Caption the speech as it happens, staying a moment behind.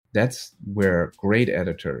that's where great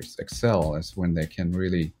editors excel, is when they can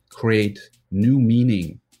really create new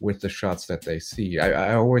meaning with the shots that they see.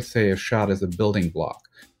 I always say a shot is a building block.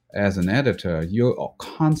 As an editor, you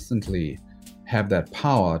constantly have that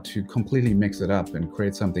power to completely mix it up and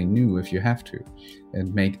create something new if you have to,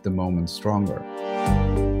 and make the moment stronger.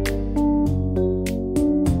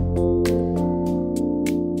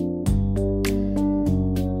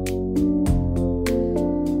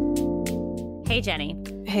 Hey, Jenny.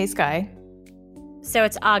 Hey, Sky. So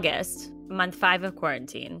it's August, month 5 of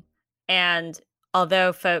quarantine. And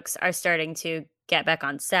although folks are starting to get back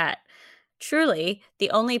on set, truly the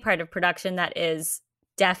only part of production that is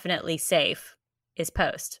definitely safe is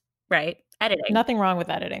post, right? Editing. Nothing wrong with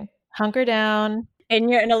editing. Hunker down. And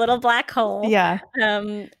you're in a little black hole. Yeah.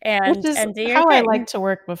 And Which is do your how thing. I like to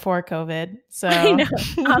work before COVID. So I know.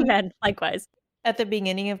 Amen. Likewise. At the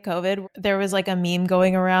beginning of COVID, there was like a meme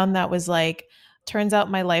going around that was like, turns out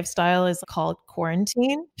my lifestyle is called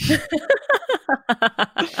quarantine.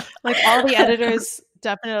 Like all the editors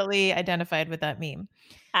definitely identified with that meme.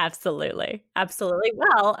 Absolutely. Absolutely.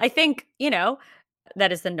 Well, I think,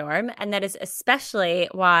 that is the norm. And that is especially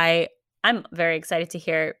why I'm very excited to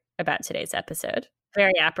hear about today's episode.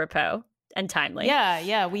 Very apropos and timely.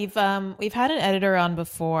 Yeah. We've had an editor on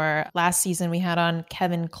before. Last season we had on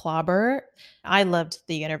Kevin Klauber. I loved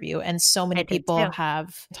the interview, and so many people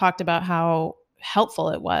have talked about how helpful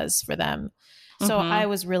it was for them. So I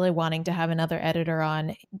was really wanting to have another editor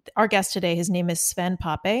on. Our guest today, his name is Sven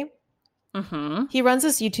Pape. He runs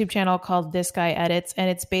this YouTube channel called This Guy Edits, and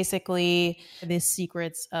it's basically the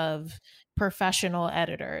secrets of professional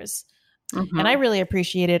editors. And I really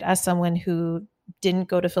appreciate it as someone who didn't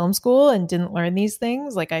go to film school and didn't learn these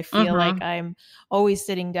things. Like I feel like I'm always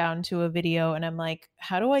sitting down to a video and I'm like,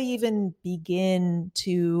 how do I even begin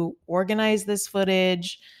to organize this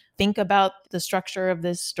footage, think about the structure of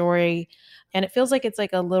this story? And it feels like it's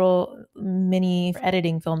like a little mini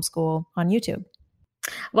editing film school on YouTube.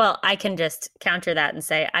 Well, I can just counter that and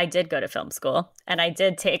say I did go to film school and I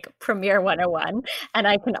did take Premiere 101. And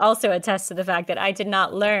I can also attest to the fact that I did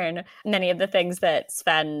not learn many of the things that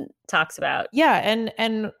Sven talks about. Yeah.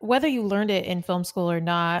 And whether you learned it in film school or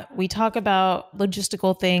not, we talk about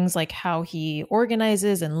logistical things like how he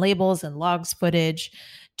organizes and labels and logs footage,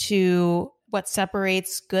 to what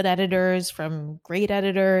separates good editors from great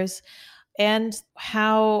editors, and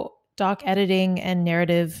how doc editing and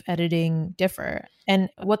narrative editing differ, and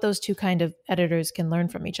what those two kind of editors can learn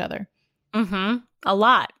from each other. A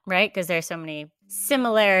lot, right? Because there's so many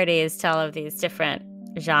similarities to all of these different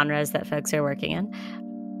genres that folks are working in.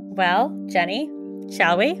 Well, Jenny,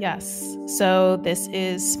 shall we? Yes. So this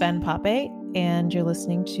is Sven Pape, and you're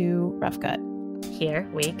listening to Rough Cut. Here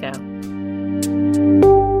we go.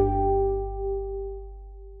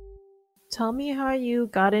 Tell me how you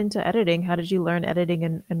got into editing. How did you learn editing,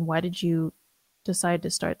 and why did you decide to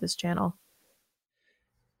start this channel?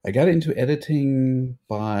 I got into editing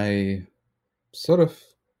by sort of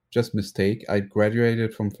just mistake. I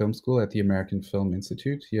graduated from film school at the American Film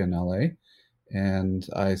Institute here in LA, and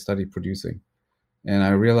I studied producing. And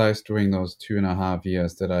I realized during those 2.5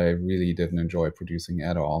 years that I really didn't enjoy producing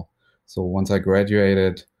at all. So once I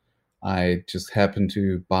graduated, I just happened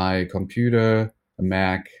to buy a computer, a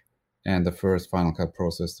Mac, and the first Final Cut Pro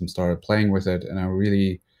system, started playing with it, and I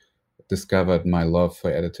really discovered my love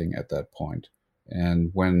for editing at that point. And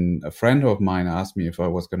when a friend of mine asked me if I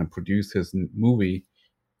was going to produce his movie,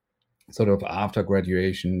 sort of after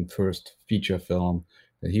graduation, first feature film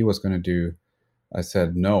that he was going to do, I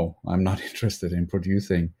said, no, I'm not interested in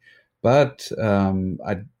producing. But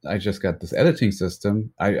I just got this editing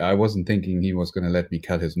system. I wasn't thinking he was going to let me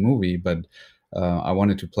cut his movie, but I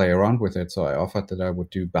wanted to play around with it. So I offered that I would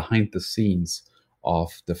do behind the scenes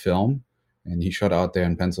of the film. And he shot out there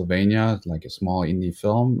in Pennsylvania, like a small indie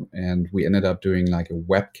film. And we ended up doing like a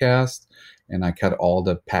webcast. And I cut all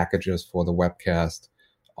the packages for the webcast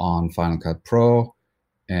on Final Cut Pro.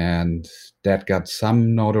 And that got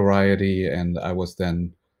some notoriety. And I was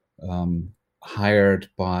then hired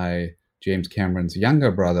by James Cameron's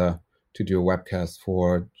younger brother to do a webcast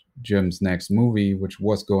for Jim's next movie, which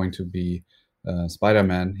was going to be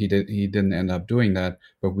Spider-Man. He didn't end up doing that,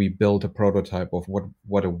 but we built a prototype of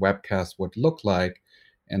what a webcast would look like.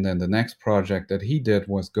 And then the next project that he did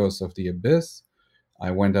was Ghosts of the Abyss.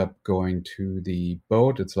 I went up going to the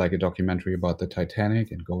boat. It's like a documentary about the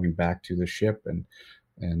Titanic, and going back to the ship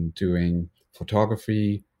and doing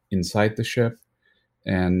photography inside the ship.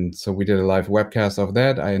 And so we did a live webcast of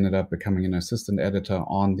that. I ended up becoming an assistant editor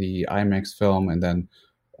on the IMAX film, and then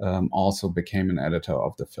also became an editor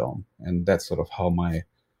of the film. And that's sort of how my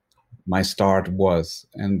my start was,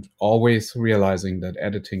 and always realizing that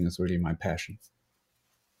editing is really my passion.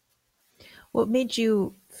 What made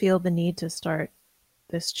you feel the need to start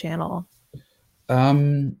this channel?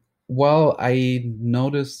 Well, I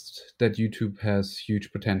noticed that YouTube has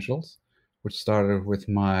huge potentials, which started with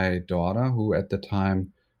my daughter, who at the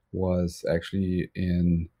time was actually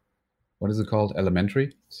in, what is it called?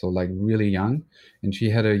 Elementary. So like really young. And she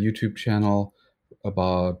had a YouTube channel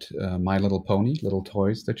about My Little Pony, little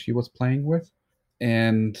toys that she was playing with.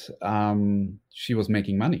 And she was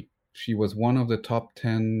making money. She was one of the top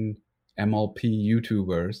 10 MLP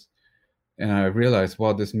YouTubers. And I realized,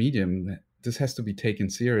 wow, this medium, this has to be taken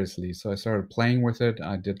seriously. So I started playing with it.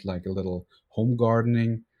 I did like a little home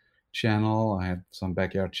gardening channel. I had some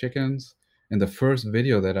backyard chickens. And the first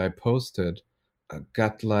video that I posted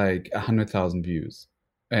got like 100,000 views.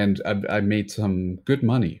 And I made some good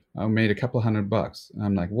money. I made a couple $100. And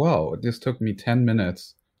I'm like, whoa, this took me 10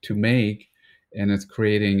 minutes to make, and it's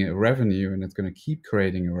creating a revenue, and it's going to keep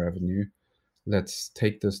creating a revenue. Let's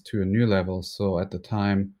take this to a new level. So at the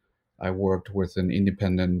time, I worked with an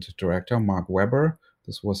independent director, Mark Webber.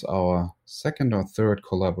 This was our second or third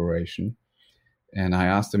collaboration. And I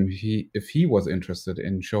asked him if he was interested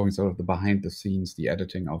in showing sort of the behind the scenes, the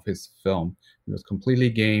editing of his film. He was completely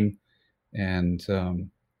game. And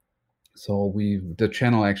so the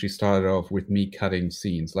channel actually started off with me cutting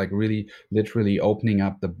scenes, like really literally opening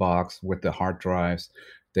up the box with the hard drives.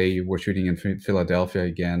 They were shooting in Philadelphia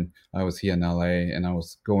again. I was here in LA, and I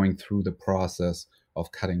was going through the process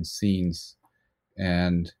of cutting scenes.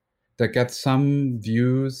 And that got some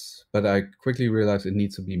views, but I quickly realized it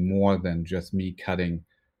needs to be more than just me cutting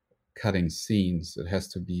scenes. It has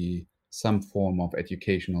to be some form of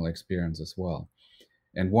educational experience as well.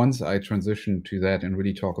 And once I transitioned to that and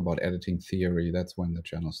really talk about editing theory, that's when the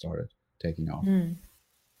channel started taking off.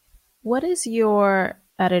 What is your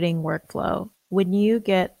editing workflow? When you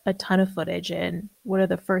get a ton of footage in, what are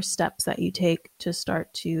the first steps that you take to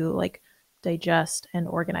start to like digest and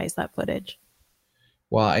organize that footage?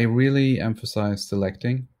 Well, I really emphasize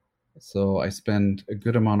selecting. So I spend a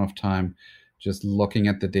good amount of time just looking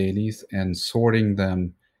at the dailies and sorting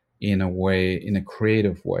them in a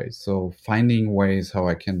creative way. So finding ways how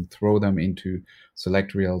I can throw them into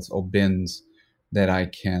select reels or bins that I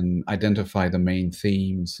can identify the main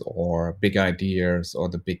themes or big ideas or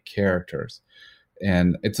the big characters.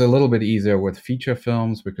 And it's a little bit easier with feature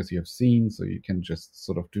films because you have scenes, so you can just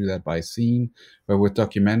sort of do that by scene. But with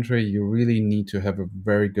documentary, you really need to have a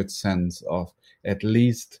very good sense of at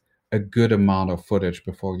least a good amount of footage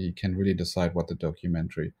before you can really decide what the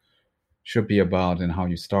documentary should be about and how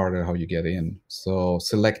you start it, how you get in. So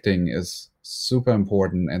selecting is super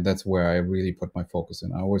important, and that's where I really put my focus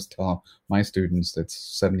in. I always tell my students that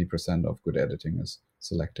 70% of good editing is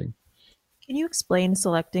selecting. Can you explain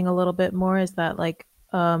selecting a little bit more? Is that like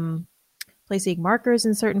placing markers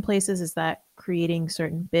in certain places? Is that creating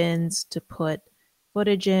certain bins to put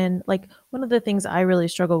footage in? Like one of the things I really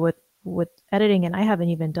struggle with editing, and I haven't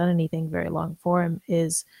even done anything very long form,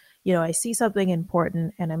 is, you know, I see something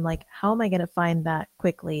important and I'm like, how am I going to find that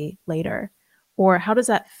quickly later? Or how does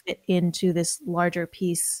that fit into this larger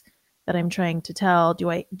piece that I'm trying to tell? Do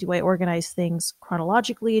I organize things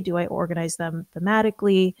chronologically? Do I organize them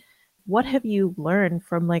thematically? What have you learned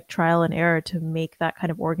from like trial and error to make that kind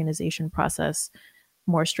of organization process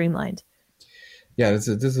more streamlined? Yeah, this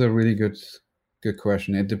is a really good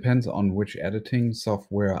question. It depends on which editing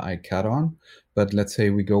software I cut on, but let's say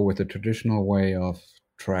we go with the traditional way of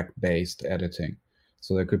track-based editing.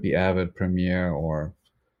 So there could be Avid, Premiere, or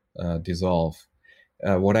Dissolve.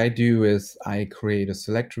 What I do is I create a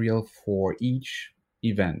select reel for each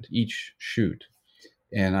event, each shoot.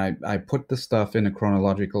 And I put the stuff in a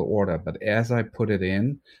chronological order, but as I put it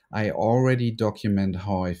in, I already document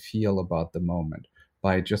how I feel about the moment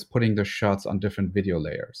by just putting the shots on different video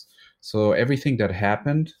layers. So everything that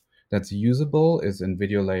happened that's usable is in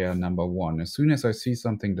video layer number 1. As soon as I see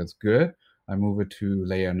something that's good, I move it to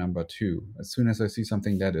layer number 2. As soon as I see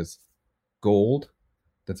something that is gold,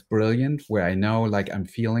 that's brilliant, where I know like I'm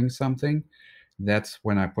feeling something, that's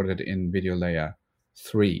when I put it in video layer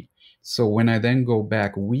 3. So when I then go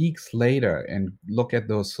back weeks later and look at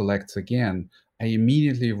those selects again, I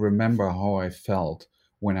immediately remember how I felt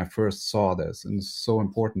when I first saw this. And it's so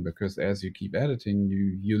important because as you keep editing,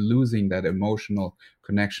 you're losing that emotional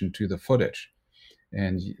connection to the footage.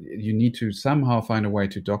 And you need to somehow find a way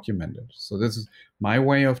to document it. So this is my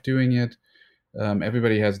way of doing it.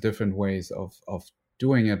 Everybody has different ways of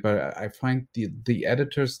doing it, but I find the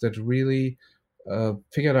editors that really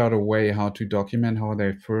figured out a way how to document how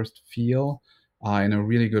they first feel are in a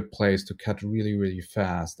really good place to cut really, really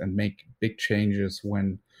fast and make big changes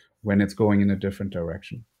when when it's going in a different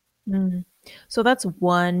direction. Mm. So that's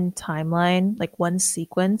one timeline, like one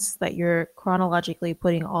sequence that you're chronologically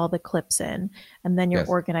putting all the clips in, and then you're Yes.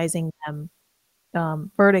 organizing them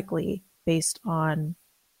vertically based on,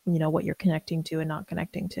 what you're connecting to and not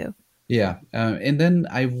connecting to. Yeah, and then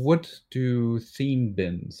I would do theme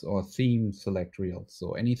bins or theme select reels.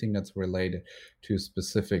 So anything that's related to a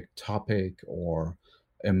specific topic or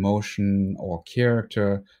emotion or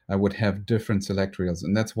character, I would have different select reels.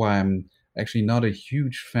 And that's why I'm actually not a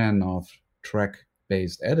huge fan of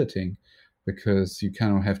track-based editing, because you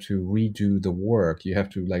kind of have to redo the work. You have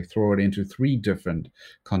to like throw it into three different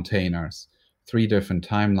containers, three different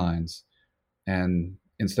timelines. And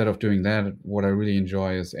instead of doing that, what I really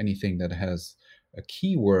enjoy is anything that has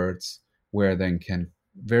keywords where then can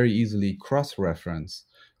very easily cross-reference.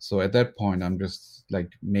 So at that point, I'm just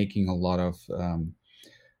like making a lot of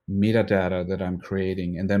metadata that I'm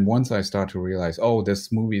creating. And then once I start to realize, oh,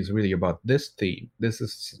 this movie is really about this theme, this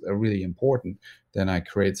is really important, then I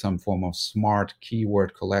create some form of smart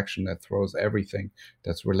keyword collection that throws everything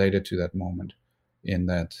that's related to that moment in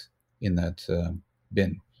that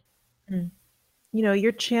bin. Mm.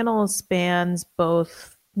 Your channel spans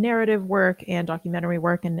both narrative work and documentary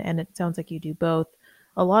work, and it sounds like you do both.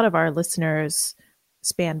 A lot of our listeners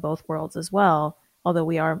span both worlds as well, although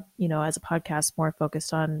we are, as a podcast, more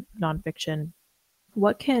focused on nonfiction.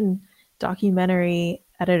 What can documentary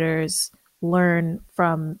editors learn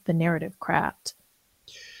from the narrative craft?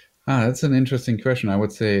 That's an interesting question. I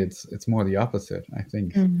would say it's more the opposite. I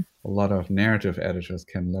think a lot of narrative editors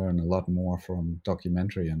can learn a lot more from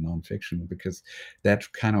documentary and nonfiction, because that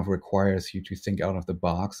kind of requires you to think out of the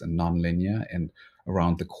box and nonlinear and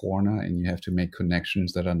around the corner, and you have to make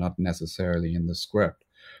connections that are not necessarily in the script.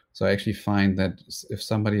 So I actually find that if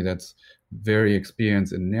somebody that's very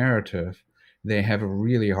experienced in narrative, they have a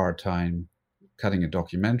really hard time cutting a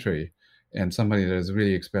documentary. And somebody that is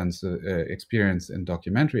really experienced in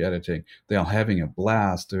documentary editing, they are having a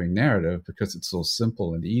blast doing narrative because it's so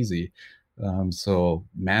simple and easy, so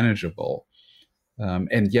manageable.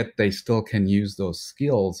 And yet they still can use those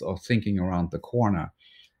skills of thinking around the corner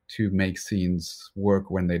to make scenes work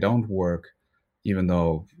when they don't work, even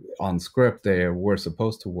though on script they were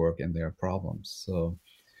supposed to work and there are problems. So,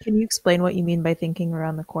 can you explain what you mean by thinking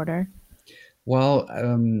around the corner? Well,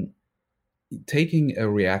 taking a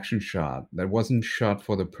reaction shot that wasn't shot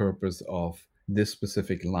for the purpose of this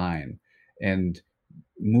specific line and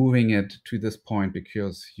moving it to this point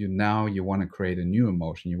because you want to create a new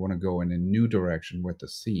emotion, you want to go in a new direction with the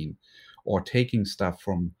scene, or taking stuff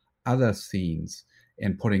from other scenes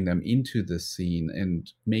and putting them into the scene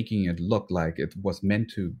and making it look like it was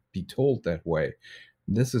meant to be told that way.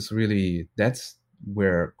 That's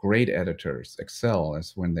where great editors excel,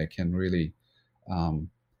 is when they can really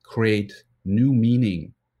create new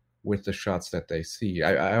meaning with the shots that they see.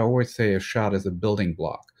 I always say a shot is a building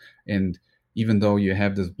block. And even though you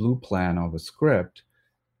have this blue plan of a script,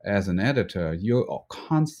 as an editor, you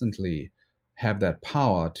constantly have that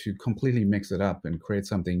power to completely mix it up and create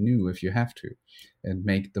something new if you have to, and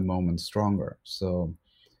make the moment stronger. So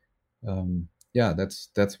yeah,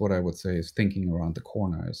 that's what I would say is thinking around the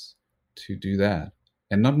corner, is to do that.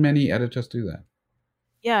 And not many editors do that.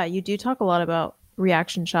 Yeah, you do talk a lot about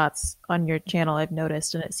reaction shots on your channel, I've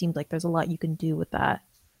noticed, and it seems like there's a lot you can do with that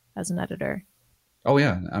as an editor. Oh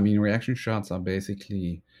yeah, I mean, reaction shots are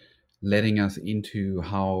basically letting us into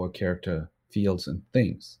how a character feels and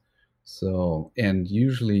thinks. So, and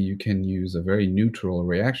usually you can use a very neutral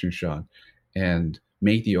reaction shot and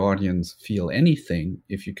make the audience feel anything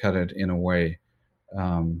if you cut it in a way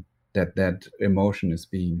that emotion is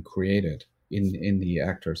being created in the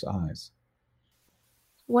actor's eyes.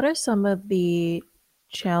 What are some of the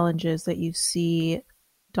challenges that you see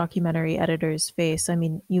documentary editors face? I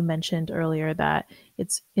mean, you mentioned earlier that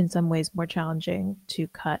it's in some ways more challenging to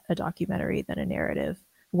cut a documentary than a narrative.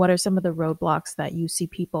 What are some of the roadblocks that you see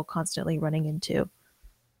people constantly running into?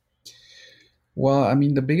 Well, I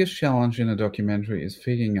mean, the biggest challenge in a documentary is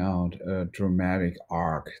figuring out a dramatic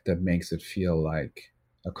arc that makes it feel like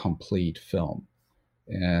a complete film,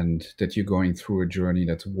 and that you're going through a journey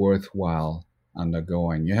that's worthwhile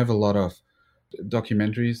undergoing. You have a lot of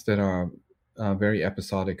documentaries that are very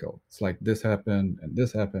episodical. It's like this happened and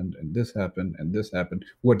this happened and this happened and this happened.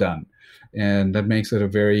 We're done. And that makes it a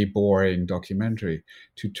very boring documentary.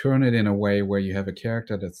 To turn it in a way where you have a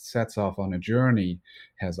character that sets off on a journey,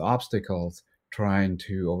 has obstacles, trying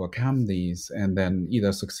to overcome these, and then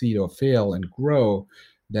either succeed or fail and grow,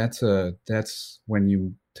 that's when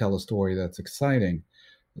you tell a story that's exciting.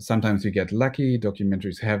 Sometimes you get lucky.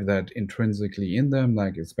 Documentaries have that intrinsically in them,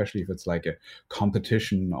 like especially if it's like a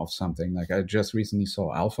competition of something. Like I just recently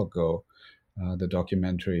saw AlphaGo, the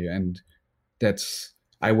documentary, and that's,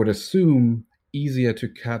 I would assume, easier to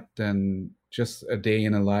cut than just a day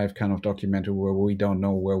in a life kind of documentary where we don't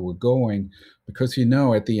know where we're going, because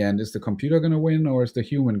at the end, is the computer going to win or is the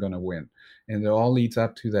human going to win? And it all leads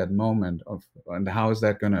up to that moment of, and how is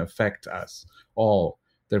that going to affect us all,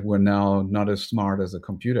 that we're now not as smart as a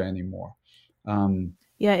computer anymore.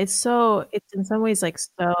 Yeah, it's in some ways like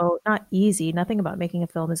so not easy. Nothing about making a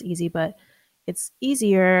film is easy, but it's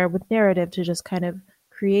easier with narrative to just kind of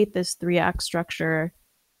create this three-act structure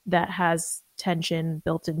that has tension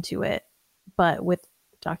built into it. But with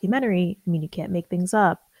documentary, I mean, you can't make things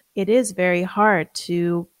up. It is very hard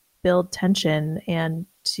to build tension and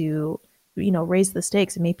to, raise the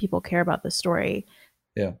stakes and make people care about the story.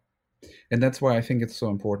 Yeah. And that's why I think it's so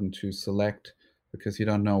important to select, because you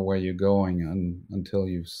don't know where you're going until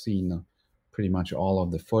you've seen pretty much all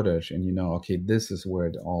of the footage and okay, this is where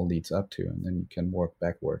it all leads up to, and then you can work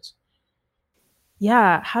backwards.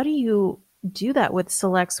 Yeah. How do you do that with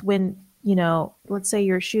selects when, let's say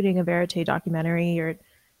you're shooting a verite documentary, or,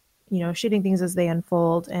 shooting things as they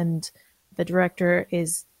unfold, and the director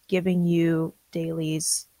is giving you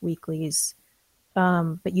dailies, weeklies,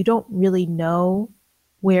 but you don't really know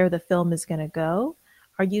where the film is going to go?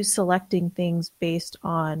 Are you selecting things based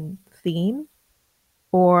on theme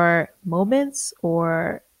or moments,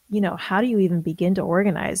 or, how do you even begin to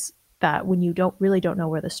organize that when you don't know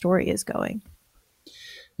where the story is going?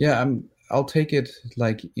 Yeah, I'll take it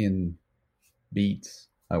like in beats,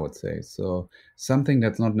 I would say. So something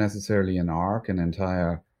that's not necessarily an arc, an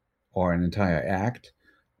entire act,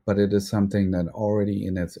 but it is something that already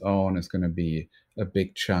in its own is going to be a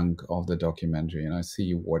big chunk of the documentary, and I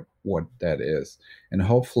see what that is. And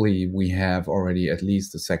hopefully we have already at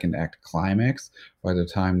least the second act climax by the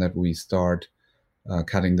time that we start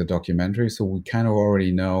cutting the documentary, so we kind of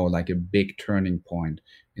already know like a big turning point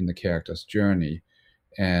in the character's journey.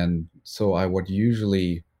 And so I would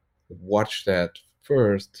usually watch that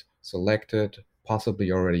first, select it,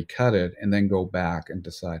 possibly already cut it, and then go back and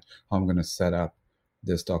decide how I'm going to set up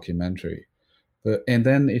this documentary. And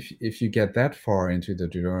then if you get that far into the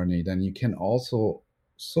journey, then you can also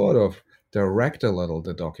sort of direct a little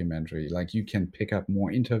the documentary. Like you can pick up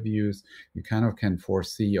more interviews. You kind of can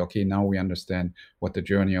foresee, okay, now we understand what the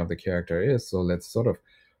journey of the character is. So let's sort of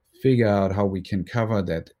figure out how we can cover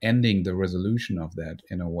that, ending the resolution of that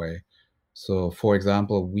in a way. So, for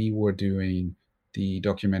example, we were doing the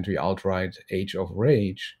documentary Outright Age of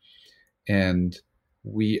Rage, and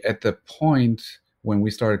we, at the point when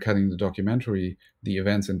we started cutting the documentary, the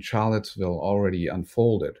events in Charlottesville already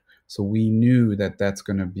unfolded. So we knew that that's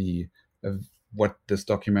going to be what this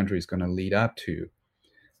documentary is going to lead up to.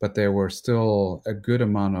 But there were still a good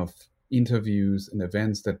amount of interviews and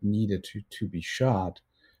events that needed to be shot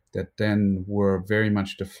that then were very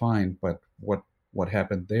much defined by what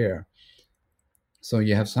happened there. So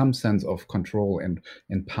you have some sense of control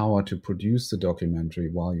and power to produce the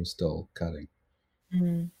documentary while you're still cutting.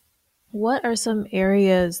 Mm. What are some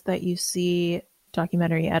areas that you see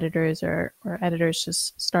documentary editors or editors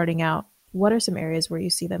just starting out? What are some areas where you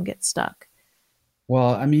see them get stuck?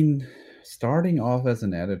 Well, I mean, starting off as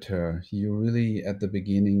an editor, you're really at the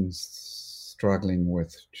beginning struggling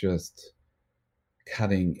with just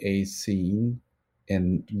cutting a scene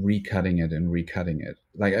and recutting it and recutting it.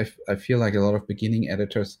 Like I feel like a lot of beginning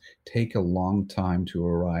editors take a long time to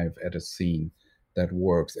arrive at a scene that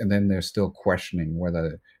works, and then they're still questioning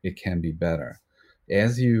whether it can be better.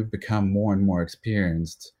 As you become more and more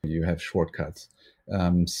experienced, you have shortcuts.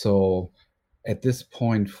 So at this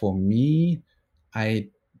point, for me, I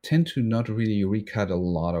tend to not really recut a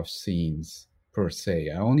lot of scenes per se.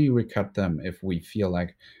 I only recut them if we feel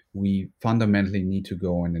like we fundamentally need to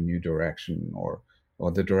go in a new direction, or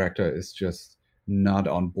the director is just not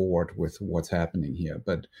on board with what's happening here.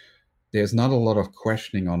 But there's not a lot of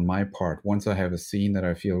questioning on my part once I have a scene that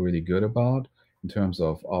I feel really good about, in terms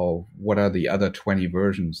of, oh, what are the other 20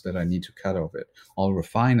 versions that I need to cut of it. I'll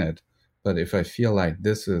refine it, but if I feel like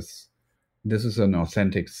this is an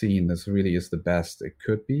authentic scene, this really is the best it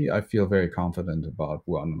could be, I feel very confident about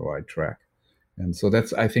we're on the right track. And so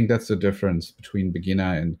I think that's the difference between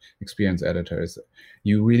beginner and experienced editors.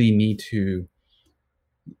 You really need to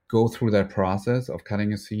go through that process of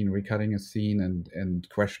cutting a scene, recutting a scene, and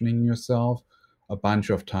questioning yourself a bunch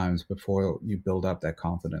of times before you build up that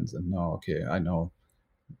confidence and know, okay, I know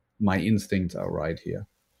my instincts are right here.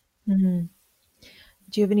 Mm-hmm.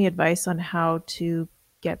 Do you have any advice on how to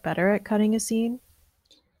get better at cutting a scene?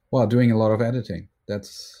 Well, doing a lot of editing.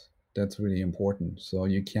 That's really important. So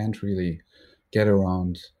you can't really get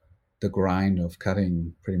around the grind of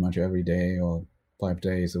cutting pretty much every day or 5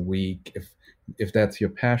 days a week if that's your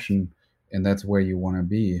passion and that's where you want to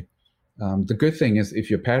be. The good thing is if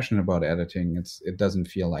you're passionate about editing, it doesn't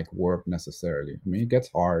feel like work necessarily. I mean, it gets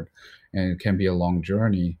hard and it can be a long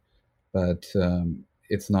journey, but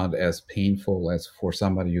it's not as painful as for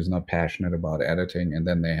somebody who's not passionate about editing and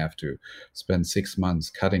then they have to spend 6 months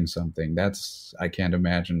cutting something. I can't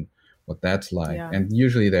imagine what that's like. Yeah. And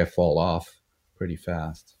usually they fall off pretty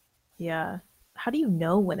fast. Yeah. How do you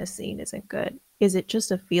know when a scene isn't good? Is it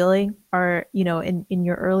just a feeling? Or, in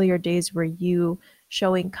your earlier days, were you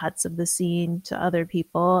showing cuts of the scene to other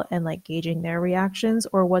people and like gauging their reactions?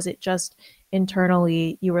 Or was it just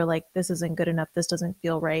internally you were like, this isn't good enough, this doesn't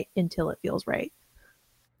feel right until it feels right?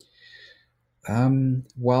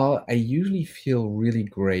 Well, I usually feel really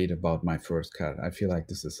great about my first cut. I feel like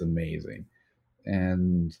this is amazing.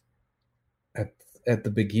 And at at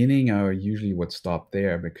the beginning, I usually would stop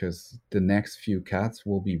there because the next few cuts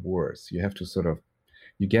will be worse. You have to sort of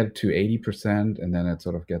you get to 80% and then it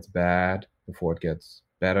sort of gets bad before it gets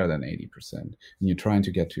better than 80%. And you're trying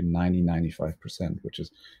to get to 95%, which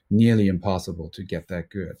is nearly impossible to get that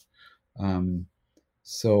good. Um,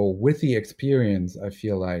 so with the experience, I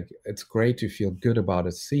feel like it's great to feel good about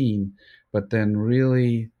a scene, but then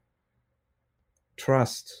really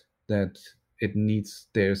trust that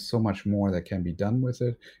there's so much more that can be done with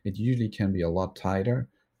it. It usually can be a lot tighter.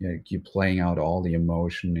 You're playing out all the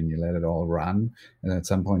emotion and you let it all run. And at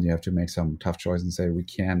some point, you have to make some tough choices and say, we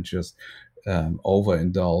can't just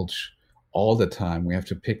overindulge all the time. We have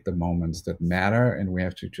to pick the moments that matter and we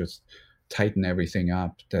have to just tighten everything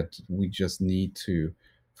up that we just need to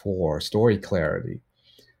for story clarity.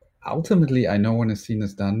 Ultimately, I know when a scene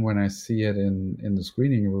is done when I see it in the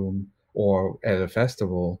screening room or at a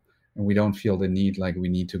festival, and we don't feel the need like we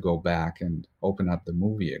need to go back and open up the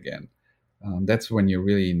movie again. That's when you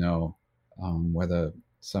really know whether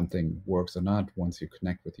something works or not. Once you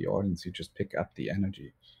connect with the audience, you just pick up the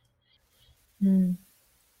energy. Mm.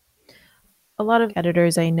 A lot of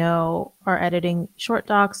editors I know are editing short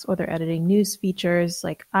docs or they're editing news features.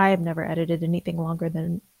 Like I have never edited anything longer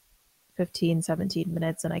than 15, 17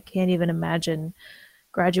 minutes, and I can't even imagine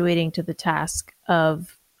graduating to the task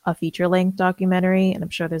of a feature length documentary. And I'm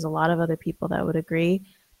sure there's a lot of other people that would agree.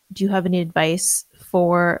 Do you have any advice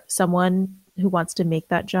for someone who wants to make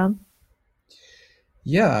that jump?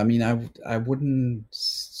 Yeah, I mean, I wouldn't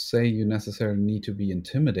say you necessarily need to be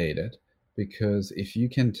intimidated because if you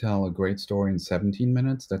can tell a great story in 17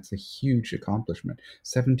 minutes, that's a huge accomplishment.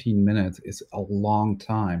 17 minutes is a long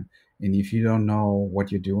time. And if you don't know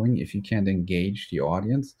what you're doing, if you can't engage the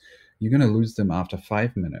audience, you're going to lose them after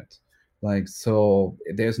 5 minutes. Like, so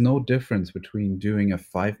there's no difference between doing a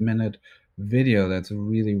 5 minute video that's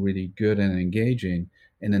really, really good and engaging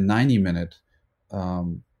and a 90-minute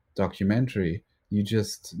documentary. You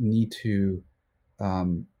just need to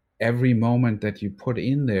every moment that you put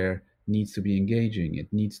in there needs to be engaging.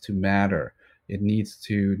 It needs to matter. It needs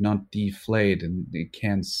to not deflate and it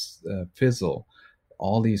can't fizzle.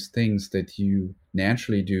 All these things that you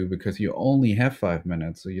naturally do because you only have 5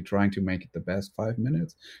 minutes, so you're trying to make it the best 5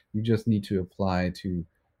 minutes. You just need to apply to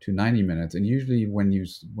 90 minutes. And usually when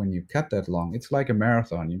you cut that long, it's like a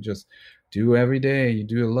marathon. You just do every day, you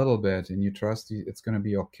do a little bit, and you trust it's going to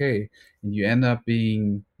be okay. And you end up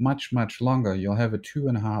being much, much longer. You'll have a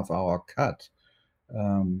 2.5 hour cut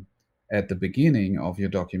at the beginning of your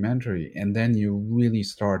documentary. And then you really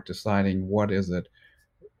start deciding what is it,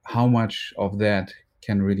 how much of that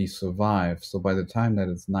can really survive. So by the time that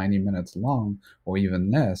it's 90 minutes long or even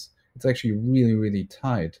less, it's actually really, really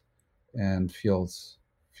tight and feels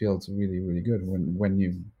really, really good when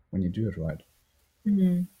you do it right.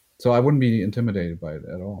 Mm-hmm. So I wouldn't be intimidated by it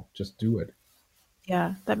at all. Just do it.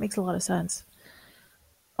 Yeah, that makes a lot of sense.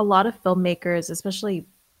 A lot of filmmakers, especially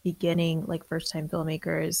beginning, like first time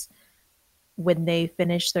filmmakers, when they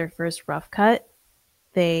finish their first rough cut,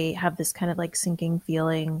 they have this kind of like sinking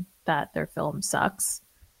feeling that their film sucks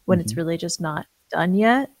when it's really just not done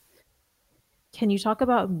yet. Can you talk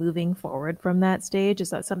about moving forward from that stage?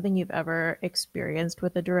 Is that something you've ever experienced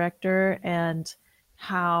with a director, and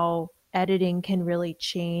how editing can really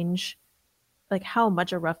change, like how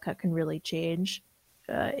much a rough cut can really change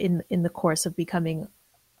in the course of becoming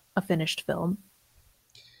a finished film?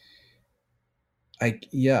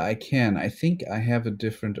 I can. I think I have a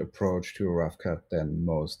different approach to a rough cut than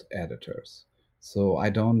most editors. So I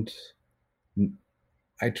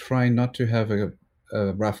try not to have a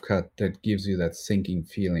rough cut that gives you that sinking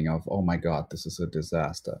feeling of, oh my God, this is a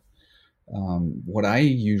disaster. What I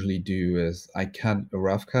usually do is I cut a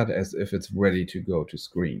rough cut as if it's ready to go to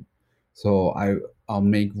screen. So I'll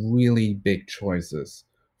make really big choices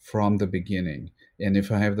from the beginning. And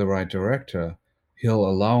if I have the right director, he'll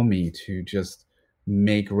allow me to just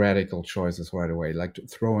make radical choices right away, like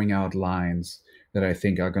throwing out lines that I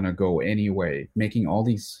think are going to go anyway, making all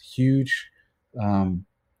these huge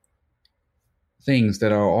things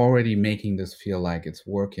that are already making this feel like it's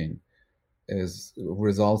working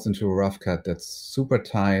results into a rough cut that's super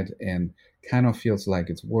tight and kind of feels like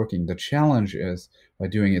it's working. The challenge is by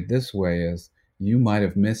doing it this way is you might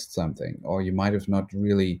have missed something, or you might have not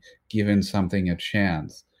really given something a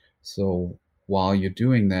chance. So while you're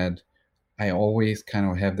doing that, I always kind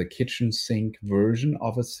of have the kitchen sink version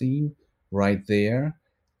of a scene right there.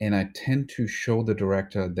 And I tend to show the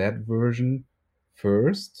director that version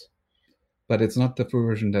first, but it's not the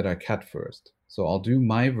version that I cut first. So I'll do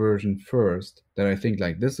my version first that I think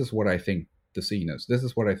like, this is what I think the scene is. This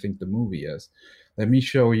is what I think the movie is. Let me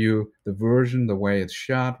show you the version, the way it's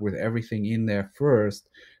shot with everything in there first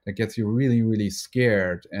that gets you really, really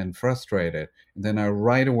scared and frustrated. And then I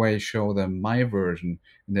right away show them my version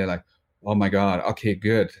and they're like, oh my God, okay,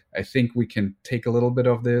 good. I think we can take a little bit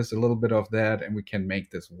of this, a little bit of that, and we can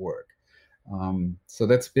make this work. So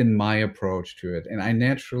that's been my approach to it. And I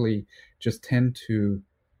naturally just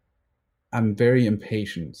I'm very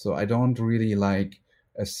impatient. So I don't really like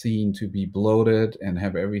a scene to be bloated and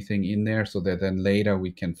have everything in there so that then later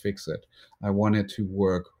we can fix it. I want it to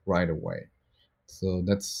work right away. So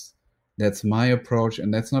that's my approach.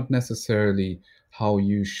 And that's not necessarily how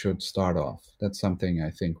you should start off. That's something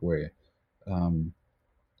I think where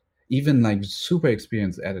even like super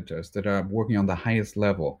experienced editors that are working on the highest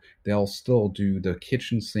level, they'll still do the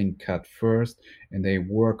kitchen sink cut first, and they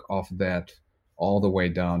work off that all the way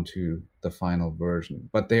down to the final version.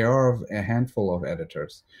 But there are a handful of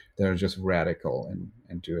editors that are just radical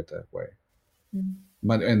and do it that way.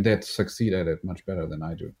 And that succeed at it much better than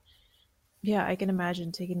I do. Yeah, I can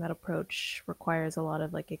imagine taking that approach requires a lot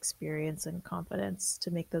of like experience and confidence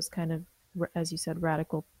to make those kind of, as you said,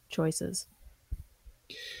 radical choices.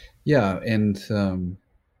 Yeah, and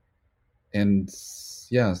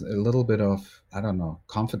yeah, a little bit of, I don't know,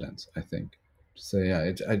 confidence, I think. To say,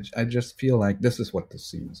 yeah, I just feel like this is what the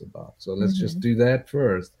scene is about. So let's just do that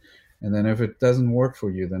first. And then if it doesn't work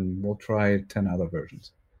for you, then we'll try 10 other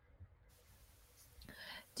versions.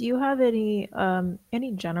 Do you have any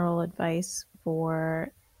general advice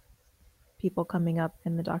for people coming up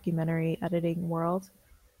in the documentary editing world?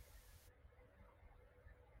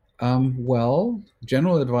 Well,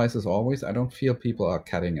 general advice is always, I don't feel people are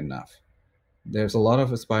cutting enough. There's a lot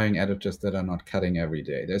of aspiring editors that are not cutting every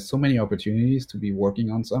day. There's so many opportunities to be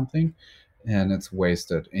working on something, and it's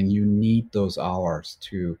wasted. And you need those hours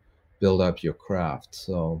to build up your craft.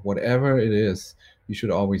 So whatever it is, you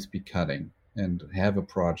should always be cutting and have a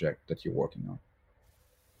project that you're working on.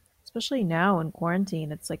 Especially now in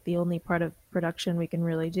quarantine, it's like the only part of production we can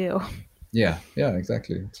really do. Yeah,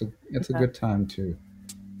 exactly. It's a good time to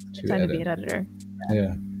be an editor.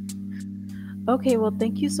 Yeah. Okay, well,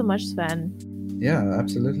 thank you so much, Sven. Yeah,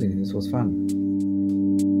 absolutely. This was fun.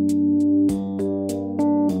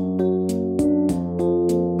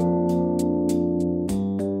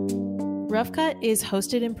 Rough Cut is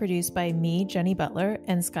hosted and produced by me, Jenny Butler,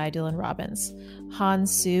 and Sky Dylan Robbins. Han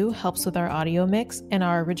Su helps with our audio mix, and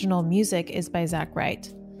our original music is by Zach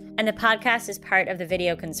Wright. And the podcast is part of the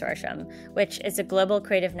Video Consortium, which is a global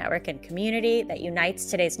creative network and community that unites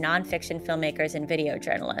today's nonfiction filmmakers and video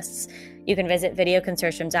journalists. You can visit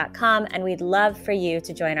videoconsortium.com, and we'd love for you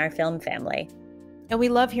to join our film family. And we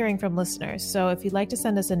love hearing from listeners. So if you'd like to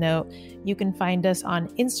send us a note, you can find us on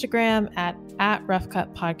Instagram at Rough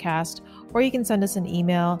Cut Podcast, or you can send us an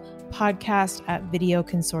email,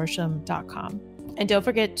 podcast@videoconsortium.com. And don't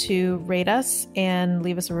forget to rate us and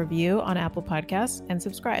leave us a review on Apple Podcasts and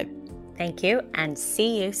subscribe. Thank you, and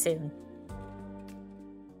see you soon.